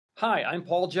Hi, I'm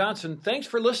Paul Johnson. Thanks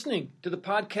for listening to the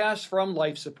podcast from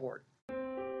Life Support.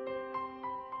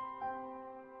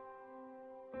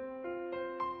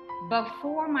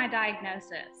 Before my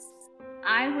diagnosis,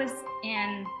 I was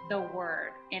in the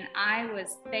Word, and I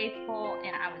was faithful,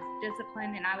 and I was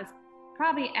disciplined, and I was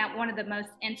probably at one of the most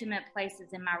intimate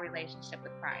places in my relationship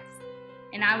with Christ.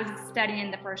 And I was studying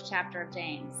the first chapter of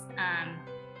James.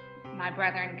 My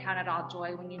brethren, count it all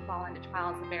joy when you fall into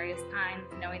trials of various kinds,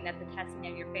 knowing that the testing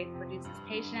of your faith produces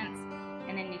patience,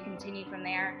 and then you continue from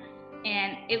there.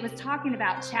 And it was talking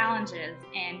about challenges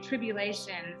and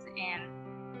tribulations, and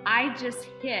I just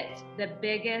hit the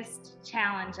biggest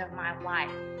challenge of my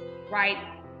life right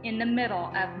in the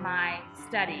middle of my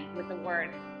study with the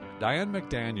Word. Diane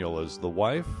McDaniel is the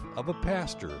wife of a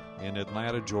pastor in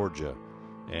Atlanta, Georgia,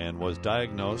 and was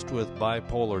diagnosed with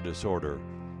bipolar disorder.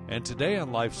 And today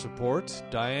on Life Support,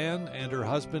 Diane and her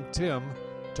husband Tim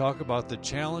talk about the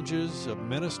challenges of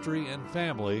ministry and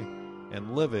family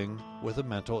and living with a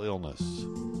mental illness.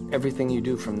 Everything you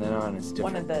do from then on is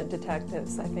different. One of the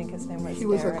detectives, I think his name was He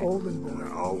was Derek. a golden boy.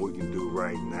 And all we can do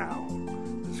right now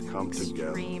is come together.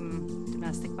 Extreme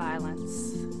domestic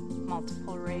violence,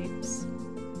 multiple rapes.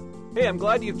 Hey, I'm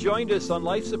glad you've joined us on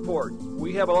Life Support.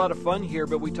 We have a lot of fun here,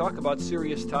 but we talk about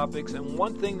serious topics, and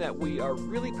one thing that we are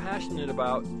really passionate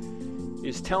about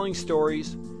is telling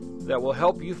stories that will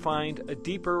help you find a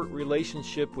deeper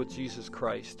relationship with Jesus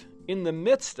Christ in the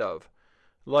midst of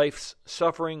life's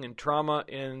suffering and trauma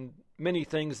and many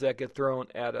things that get thrown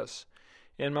at us.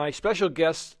 And my special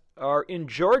guests are in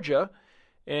Georgia,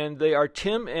 and they are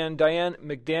Tim and Diane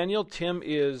McDaniel. Tim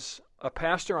is a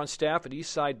pastor on staff at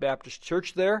Eastside Baptist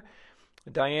Church there.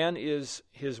 Diane is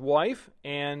his wife,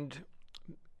 and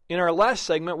in our last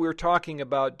segment we were talking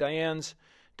about Diane's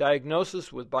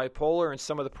diagnosis with bipolar and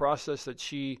some of the process that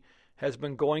she has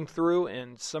been going through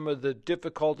and some of the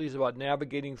difficulties about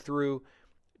navigating through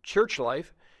church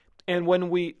life. And when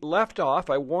we left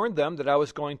off, I warned them that I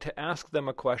was going to ask them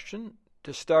a question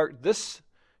to start this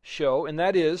show, and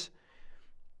that is,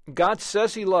 God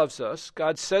says He loves us.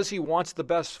 God says He wants the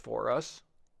best for us.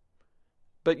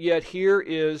 But yet here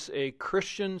is a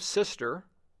Christian sister,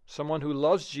 someone who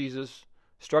loves Jesus,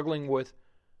 struggling with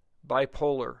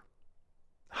bipolar.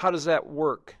 How does that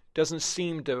work? Doesn't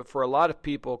seem to, for a lot of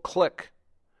people, click.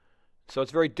 So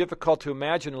it's very difficult to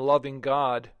imagine a loving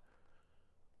God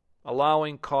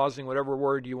allowing, causing, whatever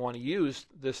word you want to use,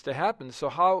 this to happen.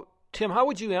 So Tim, how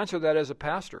would you answer that as a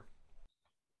pastor?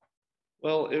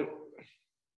 Well,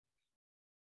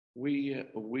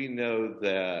 we know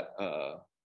that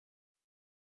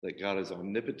God is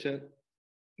omnipotent,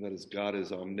 that God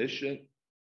is omniscient,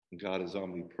 and God is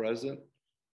omnipresent,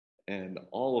 and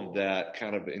all of that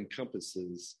kind of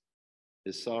encompasses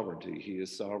His sovereignty. He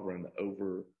is sovereign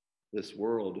over this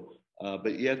world,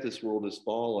 but yet this world is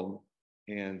fallen,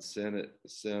 and sin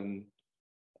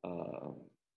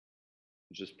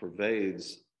just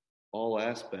pervades all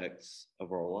aspects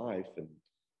of our life,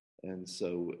 and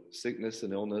so sickness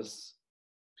and illness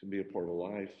can be a part of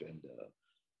life. And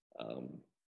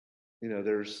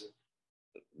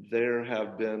there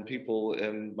have been people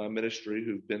in my ministry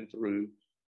who've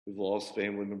lost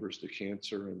family members to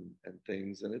cancer and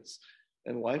things,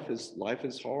 and life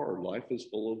is hard. Life is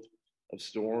full of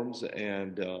storms,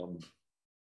 and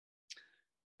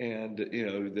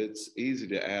it's easy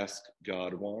to ask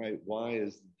God, why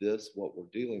is this what we're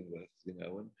dealing with,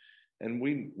 and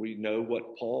we know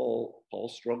what Paul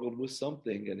struggled with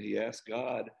something, and he asked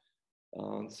God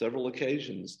on several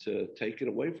occasions to take it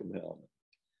away from him,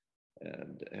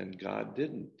 and God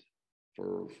didn't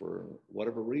for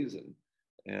whatever reason,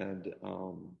 and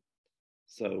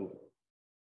so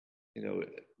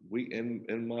we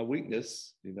in my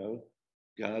weakness,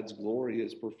 God's glory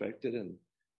is perfected,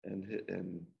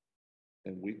 and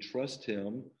we trust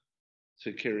Him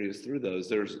to carry us through those.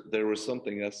 There was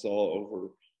something I saw over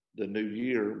the new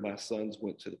year. My sons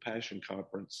went to the Passion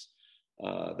Conference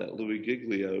that Louis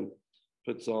Giglio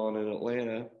puts on in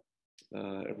Atlanta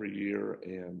every year,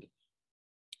 and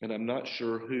I'm not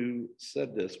sure who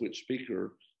said this, which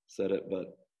speaker said it,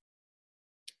 but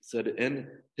said in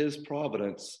His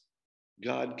providence,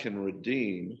 God can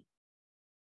redeem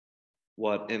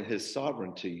what in His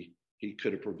sovereignty He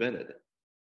could have prevented.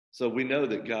 So we know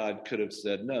that God could have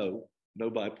said no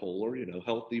bipolar,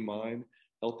 healthy mind,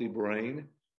 healthy brain,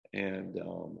 and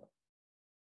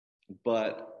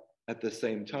but at the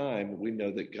same time, we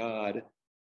know that God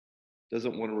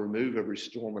doesn't want to remove every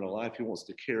storm in our life. He wants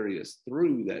to carry us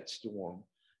through that storm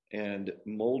and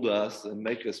mold us and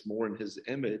make us more in His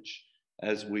image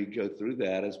as we go through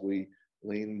that, as we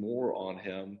lean more on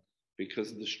Him because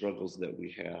of the struggles that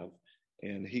we have.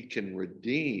 And He can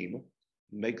redeem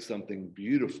make something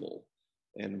beautiful.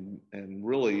 And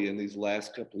really, in these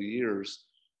last couple of years,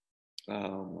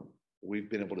 we've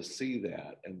been able to see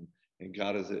that, and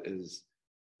God is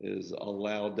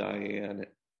allowed Diane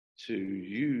to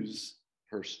use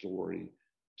her story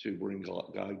to bring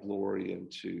God glory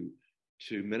and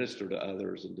to minister to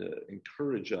others and to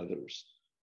encourage others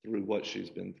through what she's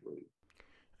been through.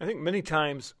 I think many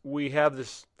times we have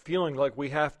this feeling like we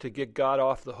have to get God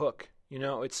off the hook.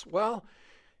 It's, let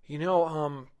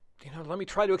me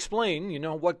try to explain,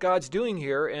 what God's doing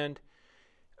here. And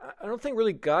I don't think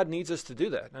really God needs us to do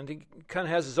that. I think he kind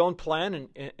of has his own plan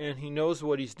and he knows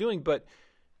what he's doing. But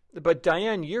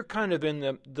Diane, you're kind of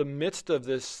in the midst of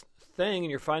this thing,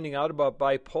 and you're finding out about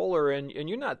bipolar, and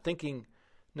you're not thinking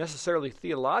necessarily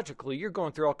theologically. You're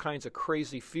going through all kinds of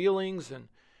crazy feelings. And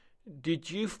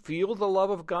did you feel the love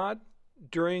of God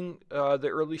during the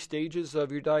early stages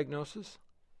of your diagnosis?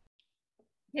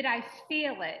 Did I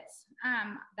feel it?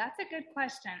 That's a good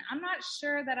question. I'm not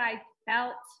sure that I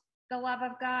felt the love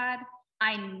of God.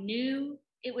 I knew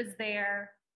it was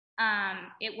there.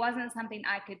 It wasn't something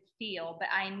I could feel, but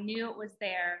I knew it was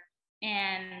there.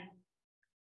 And,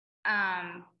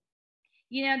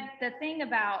 the thing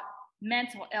about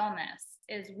mental illness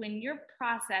is when you're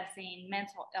processing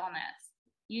mental illness,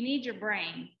 you need your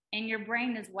brain, and your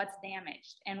brain is what's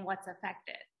damaged and what's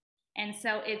affected. And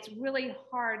so it's really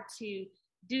hard to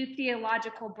do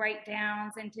theological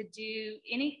breakdowns and to do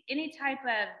any type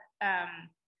of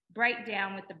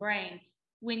breakdown with the brain.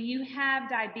 When you have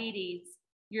diabetes,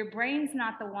 your brain's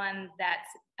not the one that's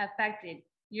affected.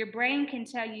 Your brain can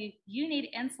tell you, you need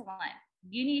insulin.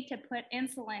 You need to put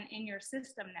insulin in your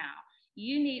system now.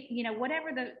 You need,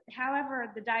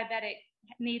 however the diabetic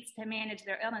needs to manage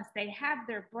their illness, they have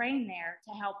their brain there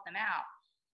to help them out.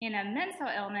 In a mental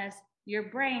illness, your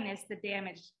brain is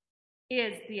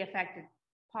the affected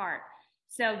part.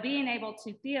 So being able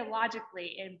to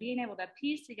theologically and being able to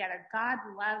piece together, God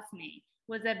loves me,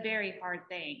 was a very hard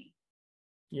thing.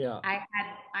 Yeah. I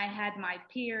had my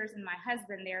peers and my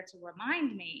husband there to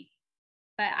remind me,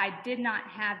 but I did not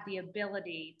have the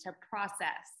ability to process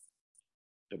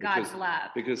God's love.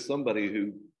 Because somebody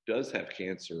who does have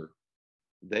cancer,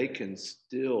 they can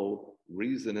still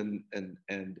reason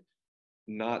and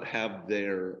not have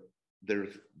their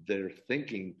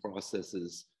thinking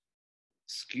processes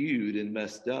skewed and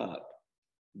messed up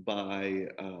by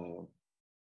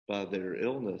their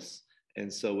illness.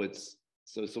 And so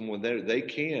someone there, they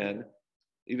can,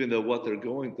 even though what they're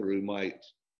going through might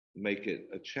make it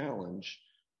a challenge,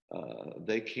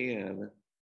 they can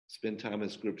spend time in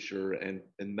Scripture and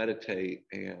meditate,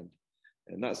 and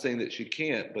not saying that she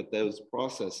can't, but those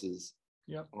processes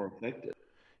are affected.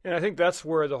 And I think that's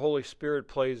where the Holy Spirit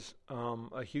plays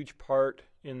a huge part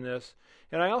in this.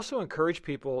 And I also encourage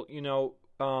people,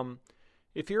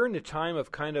 if you're in a time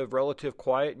of kind of relative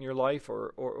quiet in your life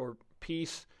or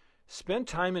peace, spend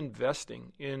time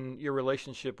investing in your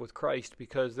relationship with Christ,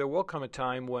 because there will come a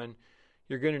time when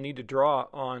you're going to need to draw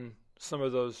on some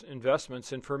of those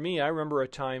investments. And for me, I remember a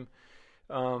time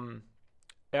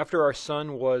after our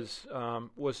son was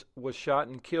shot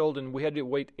and killed, and we had to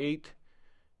wait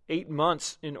eight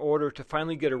months in order to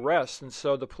finally get a rest. And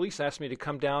so the police asked me to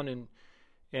come down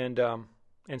and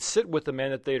sit with the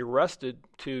man that they'd arrested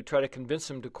to try to convince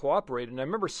him to cooperate. And I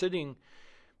remember sitting,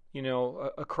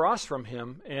 across from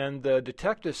him, and the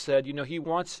detective said,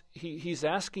 he's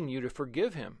asking you to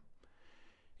forgive him.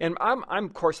 And I'm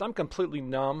completely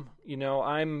numb.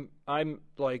 I'm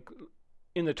like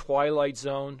in the twilight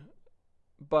zone.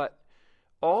 But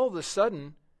all of a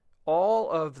sudden, all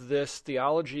of this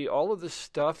theology, all of this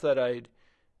stuff that I'd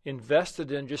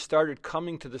invested in just started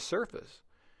coming to the surface.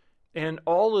 And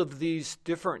all of these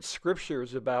different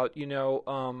scriptures about,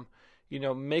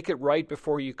 make it right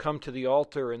before you come to the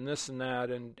altar and this and that.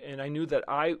 And I knew that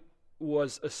I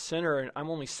was a sinner and I'm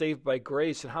only saved by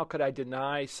grace. And how could I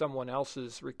deny someone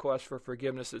else's request for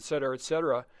forgiveness, et cetera, et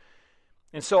cetera.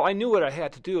 And so I knew what I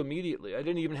had to do immediately. I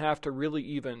didn't even have to really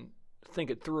even think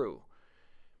it through.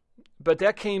 But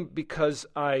that came because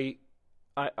I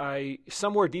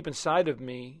somewhere deep inside of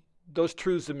me, those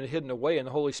truths have been hidden away, and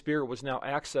the Holy Spirit was now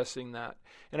accessing that.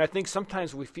 And I think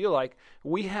sometimes we feel like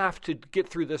we have to get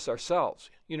through this ourselves,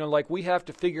 like we have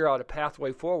to figure out a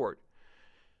pathway forward.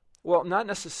 Well, not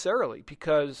necessarily,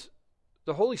 because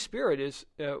the Holy Spirit is,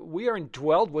 we are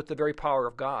indwelled with the very power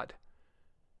of God.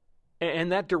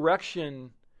 And that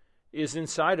direction is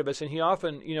inside of us. And he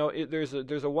often, there's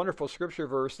a wonderful scripture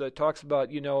verse that talks about,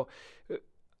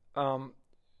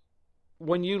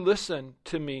 when you listen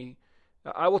to me,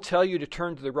 I will tell you to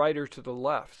turn to the right or to the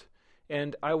left,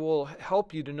 and I will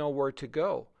help you to know where to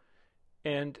go.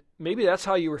 And maybe that's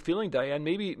how you were feeling, Diane.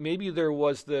 Maybe there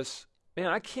was this, man,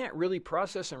 I can't really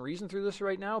process and reason through this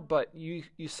right now, but you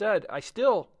said, I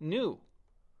still knew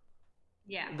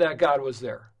that God was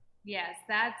there. Yes,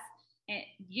 that's it.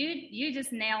 You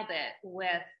just nailed it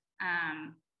with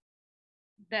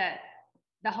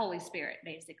the Holy Spirit,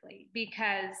 basically,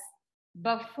 because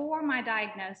before my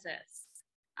diagnosis,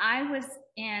 I was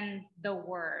in the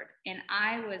Word, and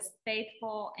I was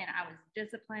faithful, and I was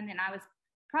disciplined, and I was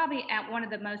probably at one of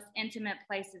the most intimate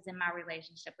places in my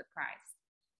relationship with Christ.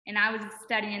 And I was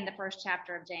studying the first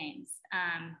chapter of James.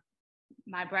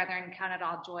 My brethren, count it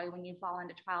all joy when you fall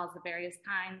into trials of various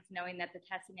kinds, knowing that the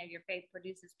testing of your faith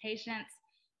produces patience,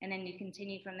 and then you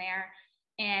continue from there.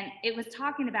 And it was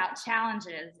talking about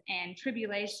challenges and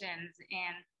tribulations,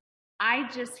 and I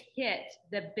just hit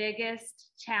the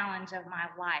biggest challenge of my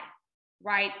life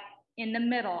right in the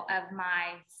middle of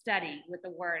my study with the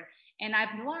Word. And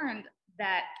I've learned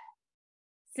that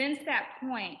since that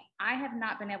point, I have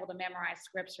not been able to memorize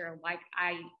scripture like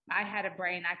I had a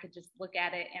brain. I could just look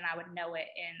at it and I would know it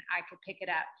and I could pick it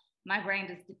up. My brain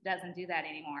just doesn't do that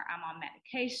anymore. I'm on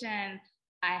medication.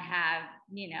 I have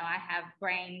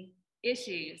brain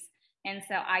issues. And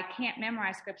so I can't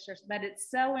memorize scriptures, but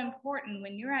it's so important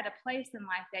when you're at a place in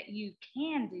life that you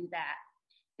can do that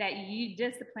you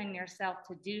discipline yourself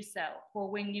to do so for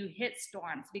when you hit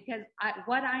storms. Because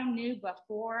what I knew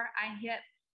before I hit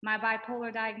my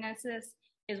bipolar diagnosis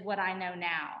is what I know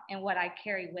now and what I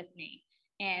carry with me,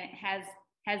 and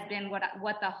has been what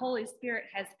the Holy Spirit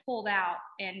has pulled out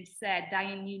and said,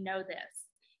 Diane, you know this,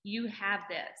 you have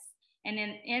this. And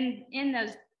in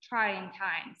those trying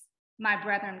times, my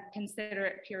brethren, consider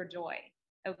it pure joy.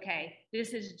 Okay,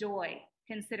 this is joy.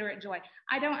 Consider it joy.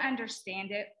 I don't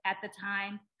understand it at the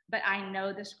time, but I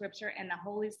know the scripture, and the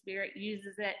Holy Spirit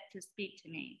uses it to speak to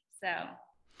me. So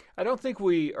I don't think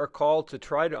we are called to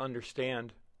try to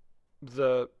understand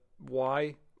the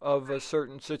why of a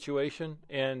certain situation,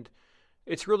 and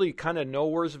it's really kind of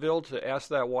nowheresville to ask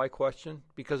that why question,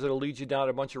 because it'll lead you down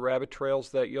a bunch of rabbit trails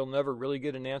that you'll never really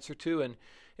get an answer to.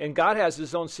 And God has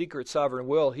his own secret sovereign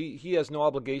will. He has no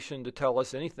obligation to tell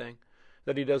us anything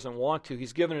that he doesn't want to.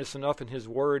 He's given us enough in his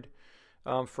word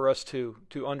for us to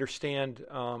understand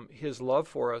his love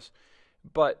for us.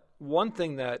 But one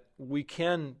thing that we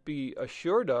can be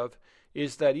assured of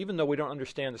is that even though we don't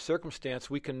understand the circumstance,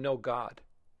 we can know God.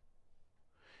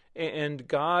 And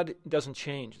God doesn't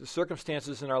change. The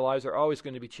circumstances in our lives are always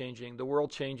going to be changing. The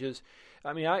world changes.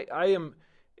 I mean, I am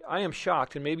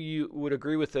shocked, and maybe you would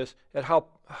agree with this, at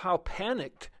how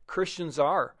panicked Christians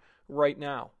are right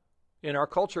now in our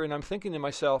culture. And I'm thinking to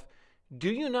myself, do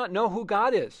you not know who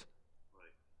God is?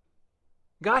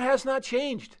 God has not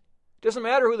changed. It doesn't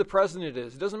matter who the president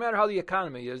is. It doesn't matter how the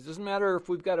economy is. It doesn't matter if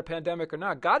we've got a pandemic or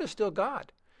not. God is still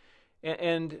God.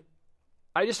 And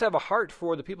I just have a heart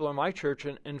for the people in my church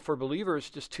and for believers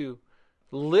just to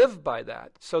live by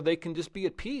that so they can just be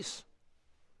at peace.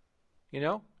 You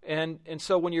know? And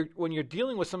so when you're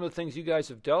dealing with some of the things you guys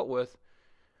have dealt with,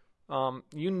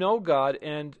 you know God,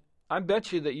 and I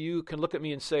bet you that you can look at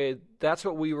me and say, that's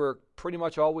what we were pretty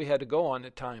much all we had to go on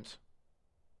at times.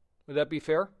 Would that be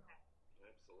fair?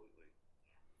 Absolutely.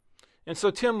 And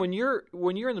so, Tim, when you're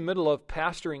in the middle of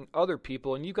pastoring other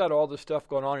people and you got all this stuff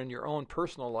going on in your own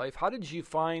personal life, how did you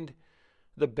find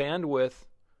the bandwidth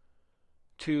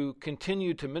to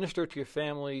continue to minister to your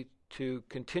family, to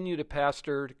continue to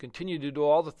pastor, to continue to do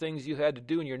all the things you had to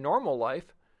do in your normal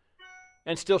life,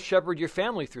 and still shepherd your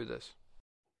family through this?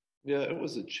 Yeah, it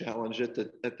was a challenge at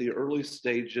the early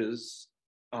stages.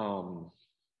 I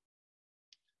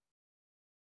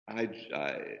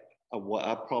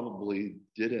probably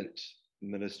didn't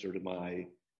minister to my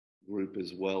group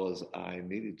as well as I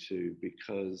needed to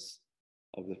because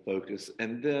of the focus.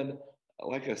 And then,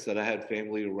 like I said, I had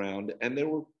family around, and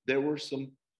there were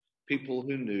some people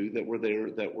who knew that were there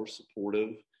that were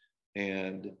supportive,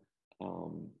 and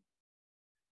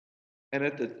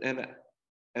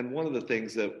one of the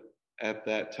things that at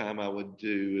that time I would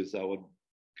do is I would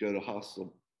go to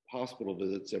hospital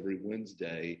visits every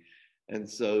Wednesday. And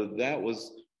so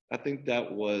I think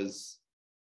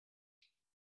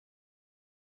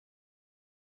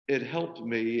it helped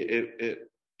me.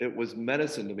 It was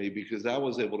medicine to me because I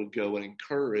was able to go and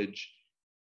encourage.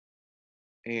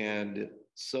 And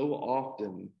so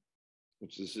often,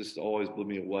 which has just always blew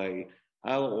me away,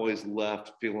 I always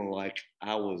left feeling like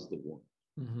I was the one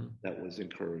that was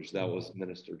encouraged, that was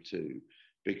ministered to,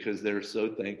 because they're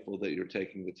so thankful that you're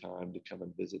taking the time to come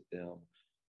and visit them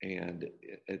and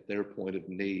at their point of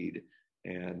need,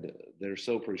 and they're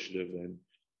so appreciative.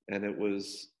 And it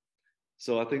was,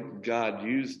 so I think God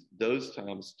used those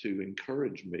times to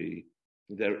encourage me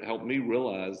that helped me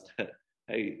realize that,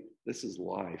 hey, this is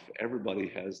life. Everybody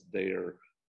has their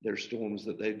storms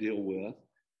that they deal with,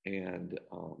 and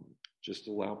just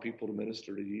allow people to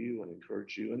minister to you and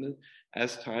encourage you. And then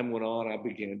as time went on, I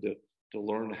began to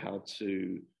learn how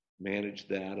to manage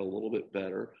that a little bit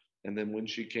better. And then when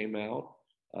she came out,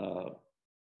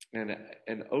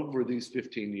 and over these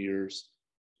 15 years,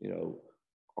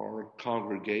 our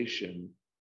congregation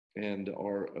and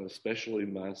especially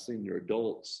my senior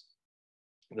adults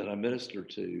that I minister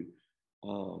to,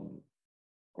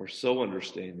 are so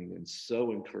understanding and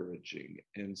so encouraging,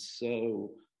 and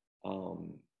so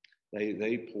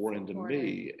they pour into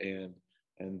me,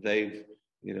 and they've,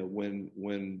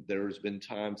 when there's been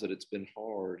times that it's been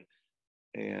hard,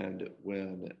 and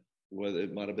whether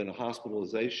it might have been a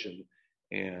hospitalization,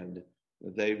 and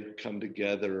they've come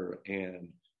together and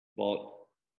bought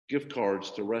gift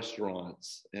cards to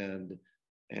restaurants and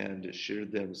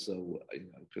shared them. So,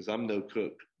 because I'm no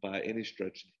cook by any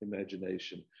stretch of the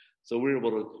imagination, so we're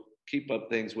able to keep up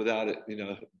things without it,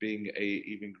 being a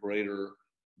even greater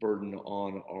burden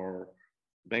on our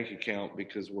bank account,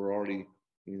 because we're already,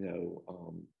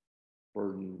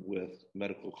 burdened with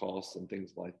medical costs and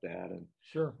things like that. And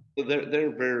sure, so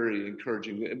they're very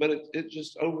encouraging. But it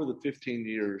just, over the 15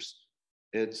 years,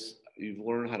 you've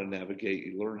learned how to navigate,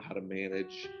 you learn how to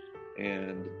manage,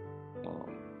 and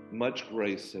much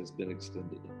grace has been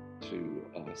extended to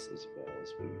us as well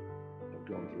as we have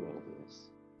gone through all this.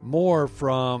 More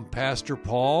from Pastor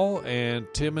Paul and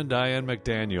Tim and Diane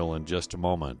McDaniel in just a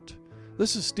moment.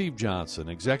 This is Steve Johnson,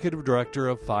 Executive Director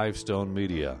of Five Stone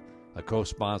Media, a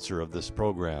co-sponsor of this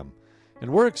program.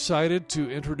 And we're excited to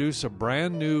introduce a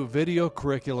brand new video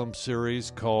curriculum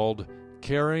series called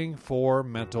Caring for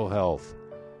Mental Health.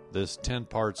 This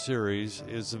 10-part series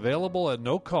is available at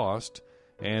no cost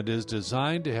and is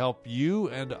designed to help you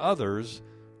and others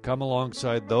come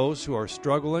alongside those who are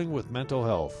struggling with mental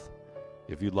health.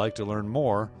 If you'd like to learn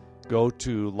more, go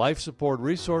to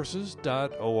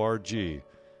lifesupportresources.org.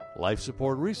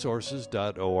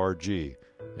 lifesupportresources.org.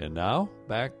 And now,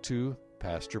 back to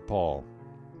Pastor Paul.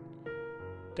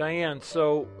 Diane,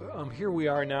 so here we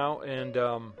are now, and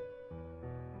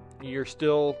you're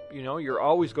still, you're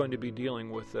always going to be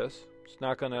dealing with this. It's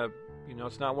not going to,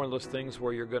 it's not one of those things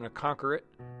where you're going to conquer it.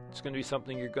 It's going to be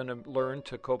something you're going to learn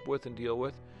to cope with and deal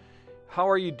with. How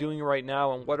are you doing right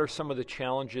now, and what are some of the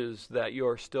challenges that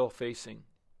you're still facing?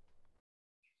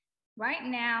 Right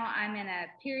now, I'm in a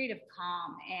period of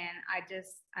calm, and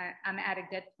I'm at a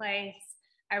good place.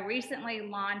 I recently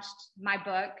launched my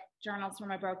book, Journals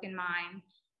from a Broken Mind,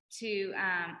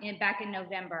 back in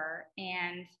November,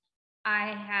 and I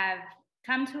have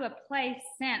come to a place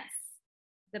since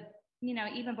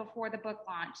even before the book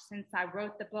launch, since I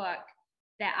wrote the book,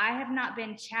 that I have not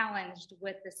been challenged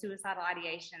with the suicidal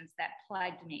ideations that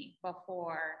plagued me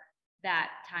before that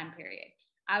time period.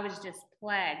 I was just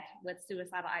plagued with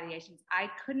suicidal ideations. I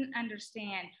couldn't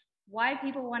understand why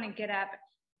people want to get up,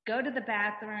 go to the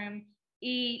bathroom,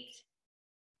 eat,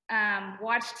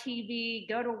 watch TV,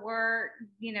 go to work,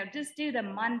 just do the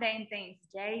mundane things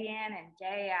day in and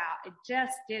day out. It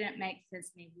just didn't make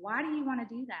sense to me. Why do you want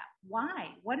to do that?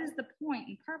 Why? What is the point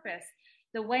and purpose?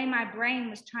 The way my brain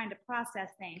was trying to process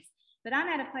things. But I'm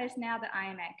at a place now that I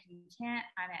am at content.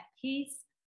 I'm at peace.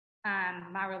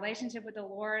 My relationship with the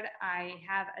Lord, I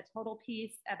have a total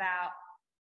peace about,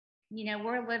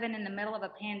 we're living in the middle of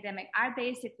a pandemic. I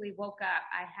basically woke up.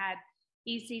 I had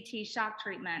ECT shock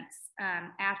treatments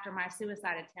after my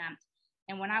suicide attempt.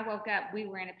 And when I woke up, we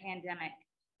were in a pandemic.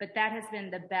 But that has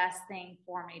been the best thing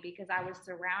for me, because I was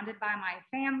surrounded by my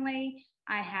family.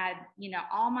 I had,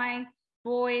 all my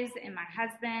boys and my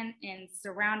husband and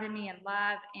surrounded me in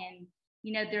love. And,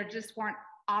 there just weren't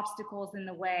obstacles in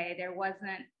the way. There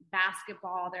wasn't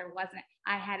basketball.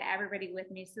 I had everybody with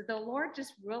me. So the Lord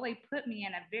just really put me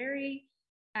in a very,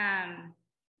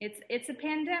 it's a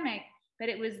pandemic, but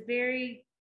it was very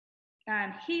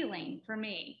healing for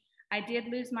me. I did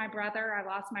lose my brother. I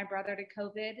lost my brother to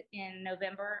COVID in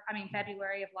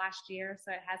February of last year.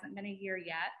 So it hasn't been a year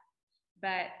yet,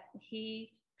 but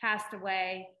he passed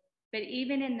away. But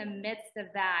even in the midst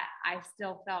of that, I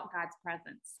still felt God's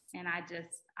presence. And I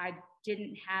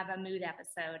didn't have a mood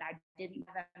episode. I didn't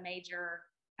have a major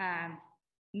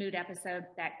mood episode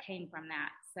that came from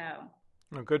that. So,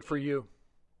 well, good for you.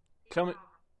 Tell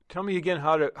me again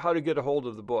how to get a hold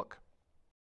of the book.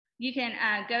 You can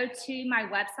go to my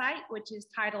website, which is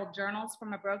titled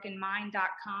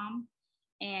journalsfromabrokenmind.com,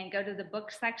 and go to the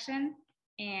book section,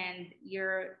 and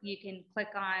you can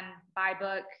click on buy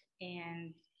book,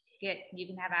 and you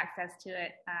can have access to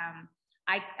it.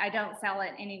 I don't sell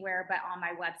it anywhere but on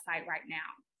my website right now.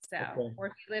 So, Okay. or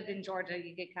if you lived in Georgia,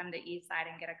 you could come to Eastside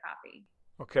and get a copy.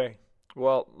 Okay.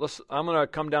 Well, I'm going to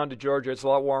come down to Georgia. It's a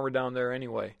lot warmer down there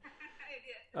anyway.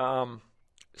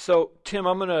 So, Tim,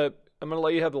 I'm going to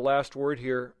let you have the last word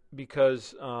here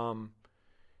because, we're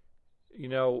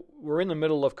in the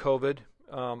middle of COVID.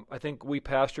 I think we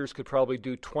pastors could probably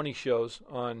do 20 shows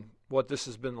on what this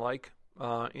has been like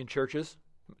in churches,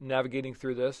 navigating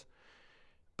through this.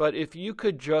 But if you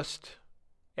could just,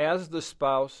 as the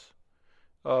spouse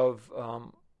of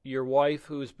your wife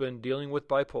who's been dealing with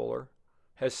bipolar,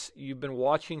 you've been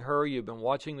watching her, you've been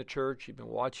watching the church, you've been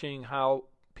watching how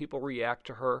people react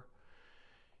to her,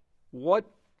 what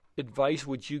advice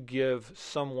would you give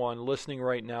someone listening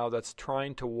right now that's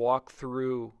trying to walk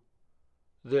through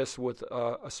this with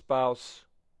a spouse,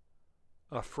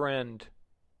 a friend,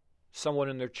 someone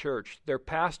in their church, their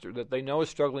pastor that they know is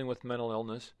struggling with mental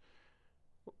illness?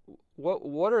 What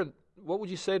would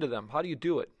you say to them? How do you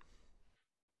do it?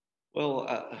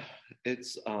 Well,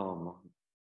 it's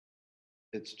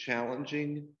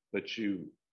challenging, but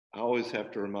I always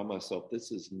have to remind myself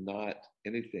this is not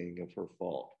anything of her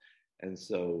fault. And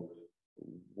so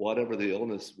whatever the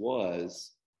illness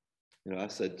was, I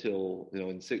said till,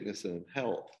 in sickness and in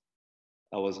health,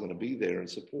 I was going to be there and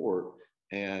support.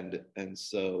 And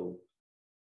so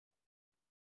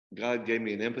God gave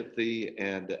me an empathy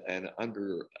and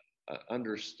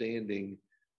understanding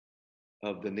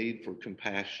of the need for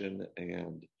compassion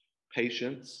and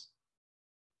patience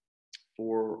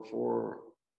for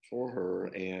her.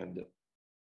 And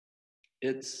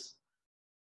it's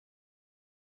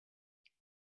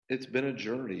been a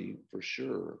journey for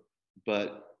sure,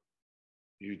 but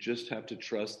you just have to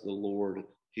trust the Lord.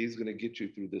 He's going to get you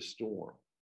through this storm.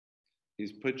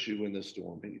 He's put you in the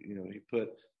storm. He put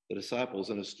the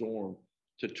disciples in a storm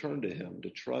to turn to him,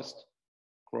 to trust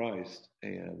Christ.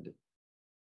 And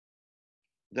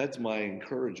that's my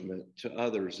encouragement to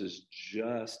others, is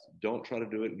just don't try to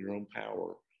do it in your own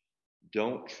power.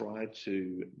 Don't try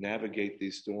to navigate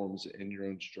these storms in your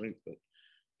own strength,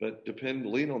 but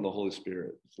lean on the Holy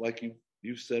Spirit. It's like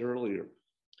you said earlier,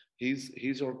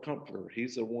 he's our comforter.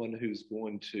 He's the one who's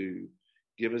going to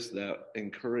give us that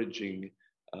encouraging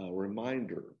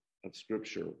reminder of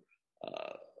Scripture,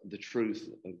 the truth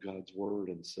of God's Word.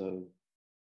 And so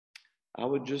I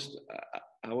would just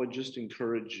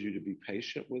encourage you to be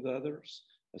patient with others,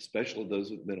 especially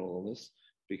those with mental illness,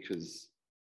 because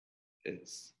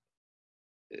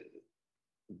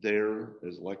there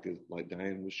is like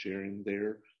Diane was sharing,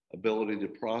 their ability to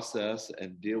process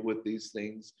and deal with these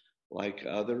things like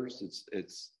others,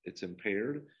 it's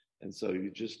impaired. And so you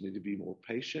just need to be more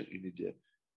patient.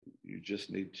 You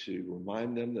just need to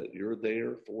remind them that you're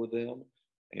there for them,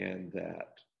 and that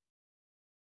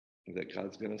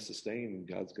God's going to sustain and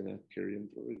God's going to carry them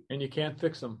through. And you can't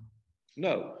fix them.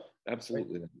 No,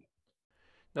 absolutely not.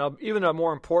 Now, even a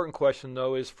more important question,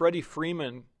 though, is Freddie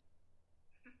Freeman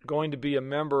going to be a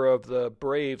member of the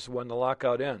Braves when the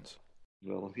lockout ends?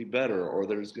 Well, he better, or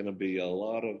there's going to be a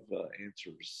lot of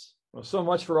answers. Well, so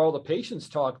much for all the patience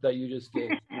talk that you just gave.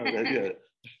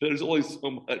 There's only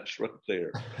so much right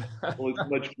there. Only so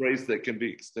much grace that can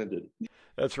be extended.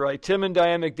 That's right. Tim and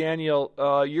Diane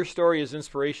McDaniel, your story is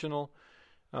inspirational.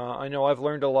 I know I've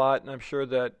learned a lot, and I'm sure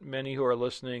that many who are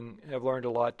listening have learned a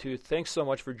lot too. Thanks so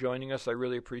much for joining us. I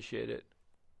really appreciate it.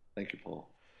 Thank you, Paul.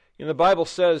 The Bible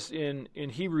says in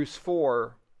Hebrews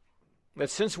 4 that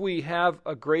since we have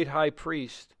a great high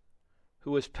priest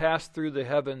who has passed through the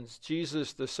heavens,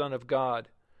 Jesus, the Son of God,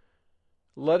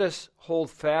 let us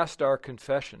hold fast our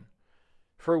confession.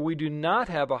 For we do not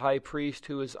have a high priest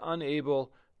who is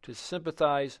unable to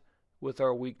sympathize with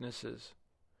our weaknesses,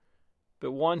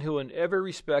 but one who in every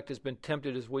respect has been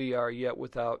tempted as we are, yet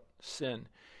without sin.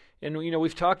 And,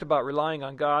 we've talked about relying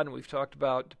on God, and we've talked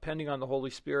about depending on the Holy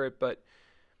Spirit, but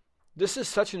this is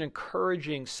such an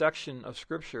encouraging section of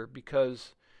Scripture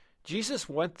because Jesus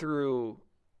went through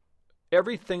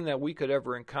everything that we could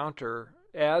ever encounter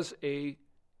as a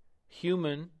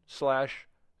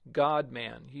human/God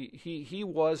man. He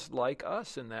was like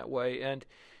us in that way, and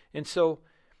so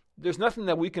there's nothing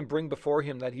that we can bring before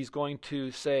him that he's going to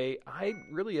say, I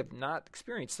really have not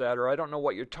experienced that, or I don't know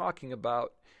what you're talking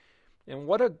about. And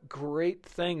what a great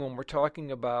thing when we're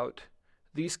talking about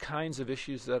these kinds of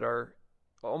issues that are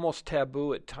almost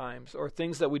taboo at times, or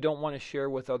things that we don't want to share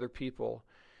with other people,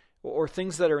 or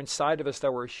things that are inside of us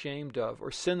that we're ashamed of,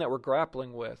 or sin that we're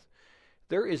grappling with.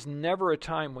 There is never a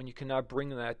time when you cannot bring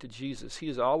that to Jesus. He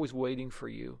is always waiting for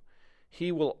you.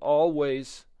 He will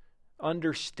always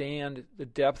understand the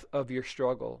depth of your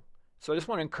struggle. So I just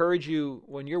want to encourage you,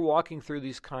 when you're walking through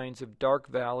these kinds of dark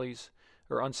valleys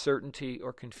or uncertainty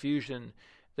or confusion,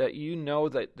 that you know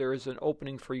that there is an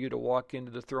opening for you to walk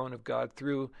into the throne of God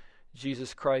through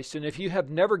Jesus Christ. And if you have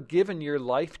never given your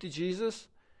life to Jesus,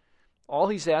 all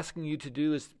he's asking you to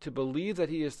do is to believe that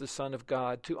he is the Son of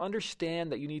God, to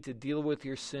understand that you need to deal with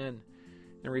your sin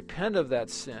and repent of that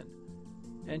sin,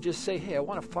 and just say, hey, I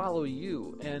want to follow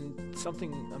you, and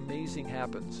something amazing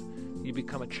happens. You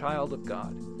become a child of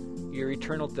God. Your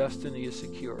eternal destiny is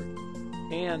secured,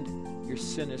 and your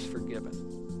sin is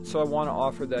forgiven. So I want to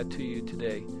offer that to you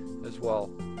today as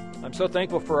well. I'm so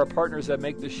thankful for our partners that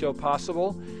make this show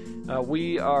possible.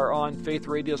 We are on Faith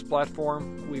Radio's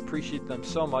platform. We appreciate them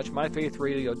so much,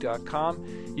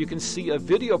 myfaithradio.com. You can see a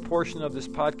video portion of this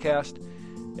podcast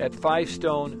at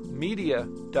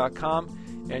fivestonemedia.com,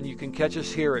 and you can catch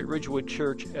us here at Ridgewood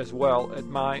Church as well at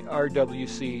myrwc.org.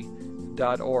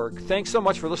 Thanks so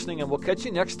much for listening, and we'll catch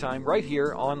you next time right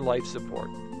here on Life Support.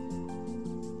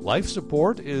 Life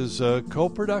Support is a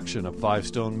co-production of Five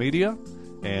Stone Media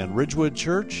and Ridgewood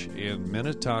Church in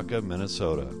Minnetonka,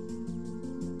 Minnesota.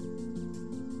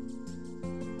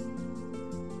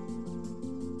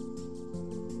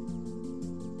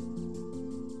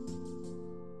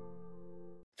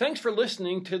 Thanks for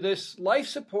listening to this Life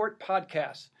Support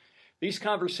podcast. These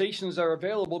conversations are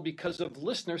available because of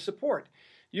listener support.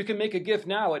 You can make a gift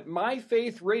now at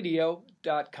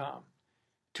myfaithradio.com.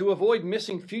 To avoid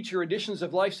missing future editions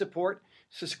of Life Support,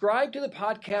 subscribe to the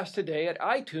podcast today at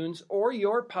iTunes or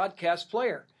your podcast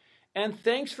player. And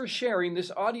thanks for sharing this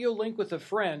audio link with a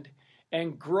friend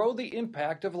and grow the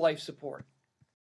impact of Life Support.